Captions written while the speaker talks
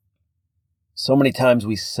So many times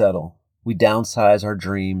we settle, we downsize our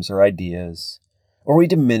dreams or ideas, or we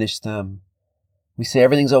diminish them. We say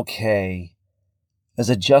everything's okay as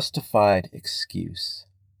a justified excuse.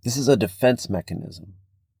 This is a defense mechanism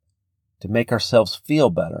to make ourselves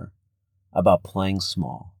feel better about playing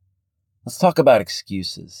small. Let's talk about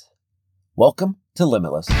excuses. Welcome to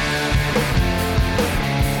Limitless.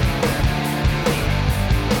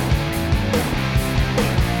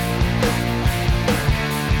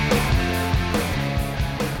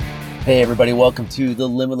 Hey everybody, welcome to the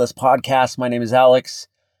Limitless podcast. My name is Alex.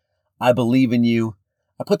 I believe in you.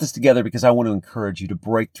 I put this together because I want to encourage you to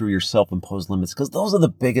break through your self-imposed limits, because those are the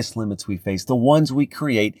biggest limits we face, the ones we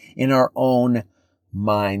create in our own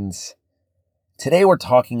minds. Today we're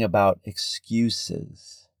talking about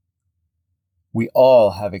excuses. We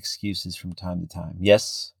all have excuses from time to time.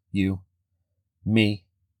 Yes, you, me.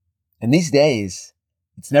 And these days,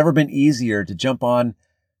 it's never been easier to jump on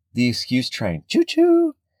the excuse train.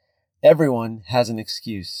 Choo-choo! Everyone has an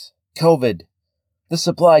excuse. COVID, the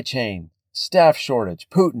supply chain, staff shortage,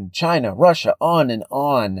 Putin, China, Russia, on and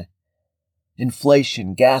on.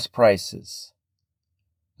 Inflation, gas prices.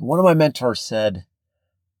 One of my mentors said,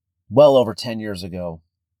 well over 10 years ago,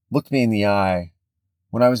 looked me in the eye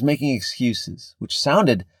when I was making excuses, which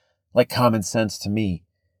sounded like common sense to me.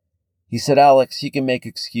 He said, Alex, you can make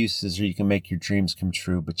excuses or you can make your dreams come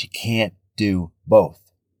true, but you can't do both.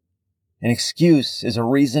 An excuse is a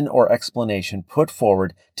reason or explanation put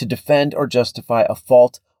forward to defend or justify a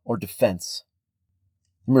fault or defense.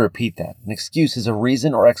 Let me repeat that. An excuse is a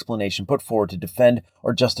reason or explanation put forward to defend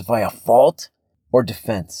or justify a fault or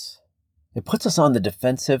defense. It puts us on the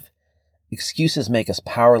defensive. Excuses make us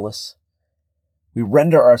powerless. We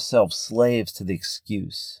render ourselves slaves to the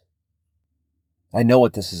excuse. I know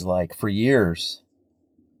what this is like. For years,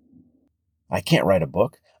 I can't write a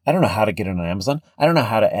book. I don't know how to get it on Amazon. I don't know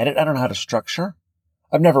how to edit. I don't know how to structure.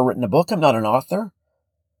 I've never written a book. I'm not an author.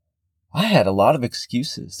 I had a lot of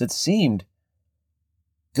excuses that seemed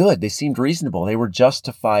good. They seemed reasonable. They were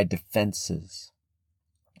justified defenses,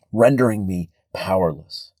 rendering me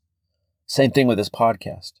powerless. Same thing with this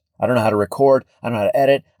podcast. I don't know how to record. I don't know how to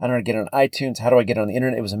edit. I don't know how to get it on iTunes. How do I get it on the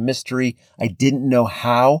internet? It was a mystery. I didn't know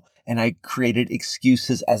how, and I created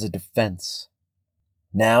excuses as a defense.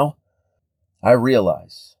 Now, I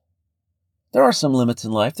realize there are some limits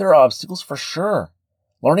in life. There are obstacles for sure.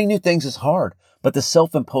 Learning new things is hard, but the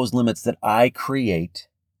self-imposed limits that I create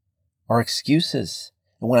are excuses.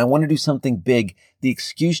 And when I want to do something big, the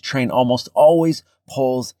excuse train almost always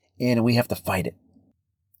pulls in and we have to fight it.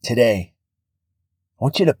 Today, I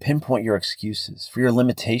want you to pinpoint your excuses for your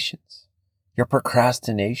limitations, your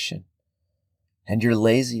procrastination, and your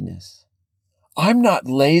laziness. I'm not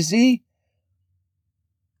lazy.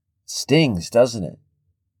 Stings, doesn't it?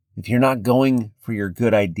 If you're not going for your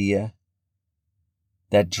good idea,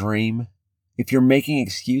 that dream, if you're making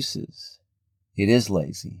excuses, it is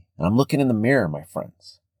lazy. And I'm looking in the mirror, my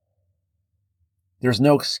friends. There's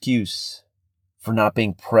no excuse for not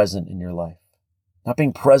being present in your life, not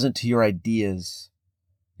being present to your ideas,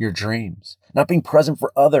 your dreams, not being present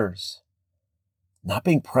for others, not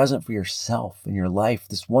being present for yourself in your life,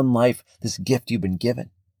 this one life, this gift you've been given.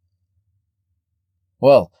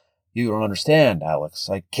 Well, you don't understand, Alex.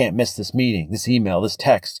 I can't miss this meeting, this email, this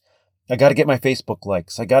text. I got to get my Facebook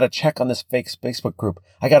likes. I got to check on this fake Facebook group.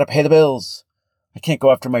 I got to pay the bills. I can't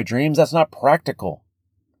go after my dreams. That's not practical.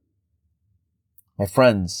 My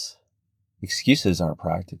friends, excuses aren't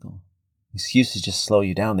practical. Excuses just slow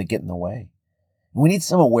you down. They get in the way. And we need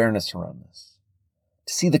some awareness around this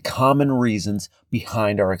to see the common reasons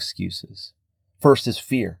behind our excuses. First is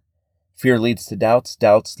fear. Fear leads to doubts.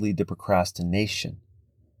 Doubts lead to procrastination.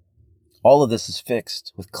 All of this is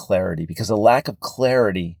fixed with clarity, because a lack of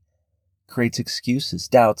clarity creates excuses,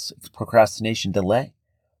 doubts, procrastination, delay.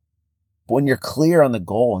 But when you're clear on the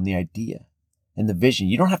goal and the idea and the vision,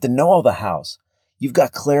 you don't have to know all the hows. You've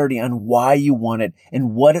got clarity on why you want it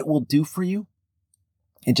and what it will do for you.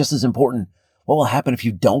 And just as important, what will happen if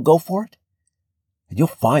you don't go for it? And you'll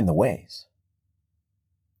find the ways.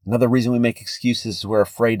 Another reason we make excuses is we're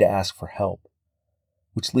afraid to ask for help,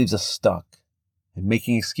 which leaves us stuck and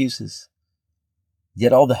making excuses.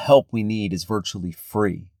 Yet all the help we need is virtually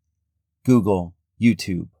free. Google,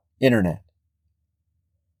 YouTube, internet.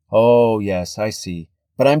 Oh, yes, I see.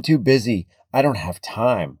 But I'm too busy. I don't have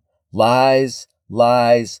time. Lies,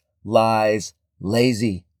 lies, lies,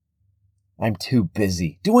 lazy. I'm too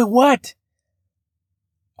busy. Doing what?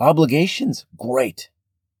 Obligations? Great.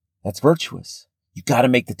 That's virtuous. You got to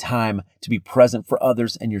make the time to be present for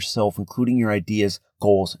others and yourself, including your ideas,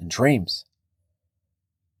 goals, and dreams.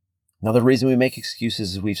 Another reason we make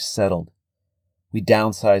excuses is we've settled. We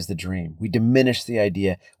downsize the dream. We diminish the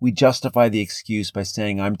idea. We justify the excuse by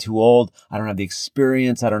saying, I'm too old. I don't have the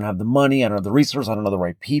experience. I don't have the money. I don't have the resources. I don't know the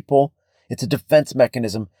right people. It's a defense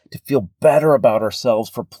mechanism to feel better about ourselves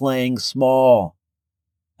for playing small.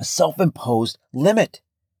 A self-imposed limit.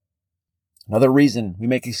 Another reason we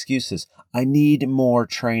make excuses. I need more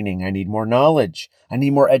training. I need more knowledge. I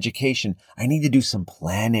need more education. I need to do some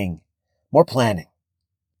planning. More planning.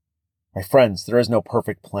 My friends, there is no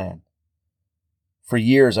perfect plan. For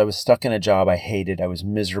years, I was stuck in a job I hated. I was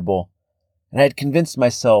miserable. And I had convinced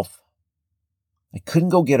myself I couldn't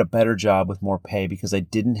go get a better job with more pay because I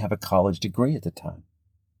didn't have a college degree at the time.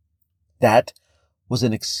 That was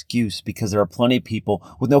an excuse because there are plenty of people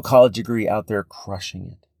with no college degree out there crushing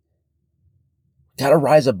it. Got to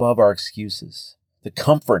rise above our excuses, the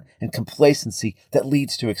comfort and complacency that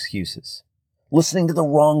leads to excuses, listening to the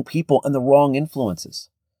wrong people and the wrong influences.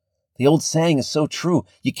 The old saying is so true.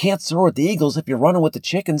 You can't soar with the eagles if you're running with the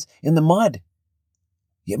chickens in the mud.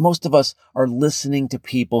 Yet most of us are listening to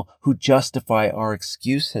people who justify our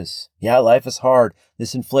excuses. Yeah, life is hard.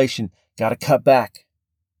 This inflation, got to cut back.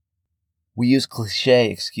 We use cliche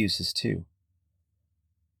excuses too.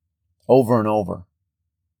 Over and over.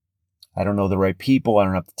 I don't know the right people. I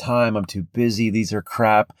don't have the time. I'm too busy. These are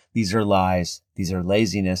crap. These are lies. These are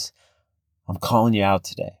laziness. I'm calling you out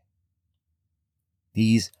today.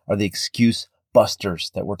 These are the excuse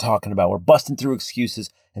busters that we're talking about. We're busting through excuses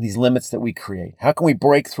and these limits that we create. How can we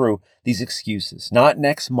break through these excuses? Not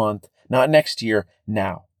next month, not next year,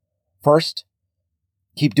 now. First,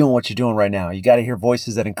 keep doing what you're doing right now. You got to hear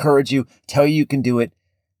voices that encourage you, tell you you can do it,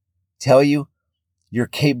 tell you you're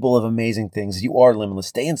capable of amazing things. You are limitless.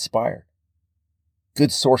 Stay inspired.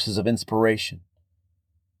 Good sources of inspiration.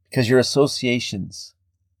 Because your associations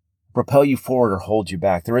propel you forward or hold you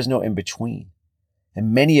back. There is no in-between.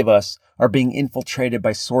 And many of us are being infiltrated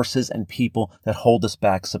by sources and people that hold us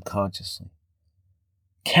back subconsciously.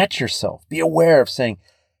 Catch yourself. Be aware of saying,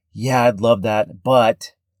 yeah, I'd love that,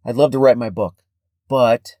 but I'd love to write my book,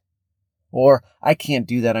 but, or I can't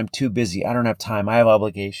do that. I'm too busy. I don't have time. I have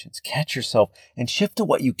obligations. Catch yourself and shift to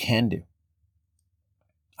what you can do.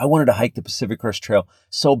 I wanted to hike the Pacific Crest Trail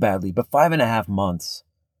so badly, but 5.5 months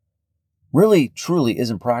really, truly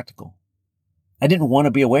isn't practical. I didn't want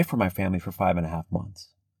to be away from my family for 5.5 months.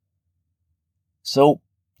 So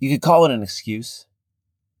you could call it an excuse.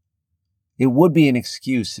 It would be an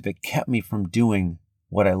excuse if it kept me from doing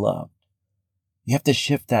what I loved. You have to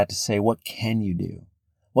shift that to say, what can you do?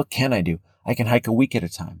 What can I do? I can hike a week at a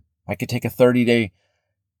time. I could take a 30-day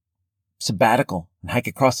sabbatical and hike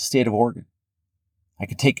across the state of Oregon. I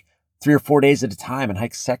could take 3 or 4 days at a time and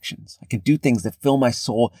hike sections. I can do things that fill my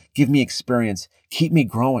soul, give me experience, keep me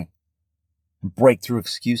growing, and break through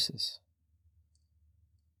excuses.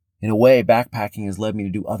 In a way, backpacking has led me to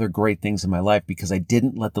do other great things in my life because I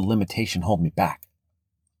didn't let the limitation hold me back.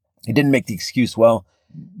 I didn't make the excuse, well,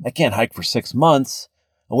 I can't hike for 6 months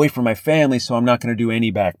away from my family, so I'm not going to do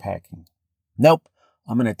any backpacking. Nope,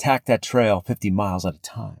 I'm going to attack that trail 50 miles at a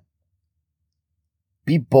time.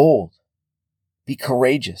 Be bold. Be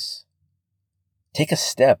courageous. Take a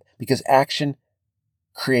step because action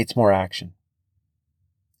creates more action.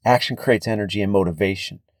 Action creates energy and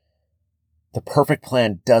motivation. The perfect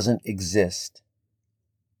plan doesn't exist.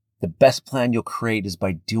 The best plan you'll create is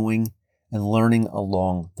by doing and learning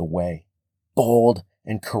along the way. Bold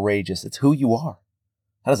and courageous. It's who you are.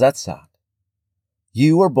 How does that sound?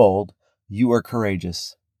 You are bold. You are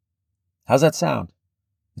courageous. How's that sound?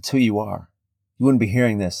 It's who you are. You wouldn't be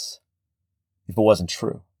hearing this if it wasn't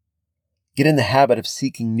true. Get in the habit of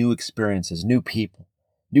seeking new experiences, new people,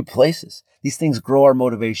 new places. These things grow our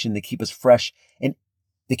motivation. They keep us fresh and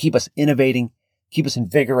they keep us innovating, keep us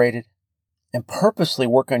invigorated, and purposely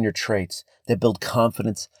work on your traits that build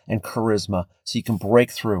confidence and charisma so you can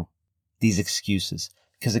break through these excuses.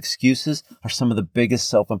 Because excuses are some of the biggest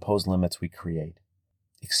self-imposed limits we create.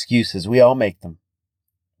 Excuses, we all make them.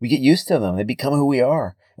 We get used to them. They become who we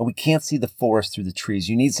are. And we can't see the forest through the trees.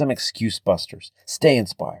 You need some excuse busters. Stay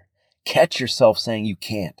inspired. Catch yourself saying you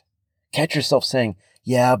can't. Catch yourself saying,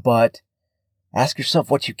 yeah, but. Ask yourself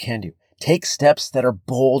what you can do. Take steps that are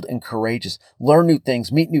bold and courageous. Learn new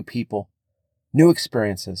things, meet new people, new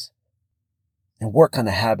experiences, and work on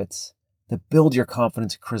the habits that build your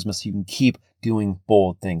confidence and charisma so you can keep doing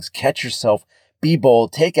bold things. Catch yourself, be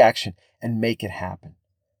bold, take action, and make it happen.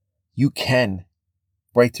 You can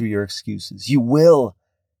break through your excuses. You will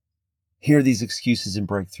hear these excuses and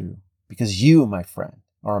break through because you, my friend,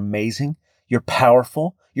 are amazing. You're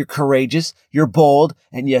powerful. You're courageous. You're bold.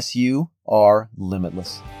 And yes, you are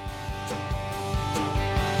limitless.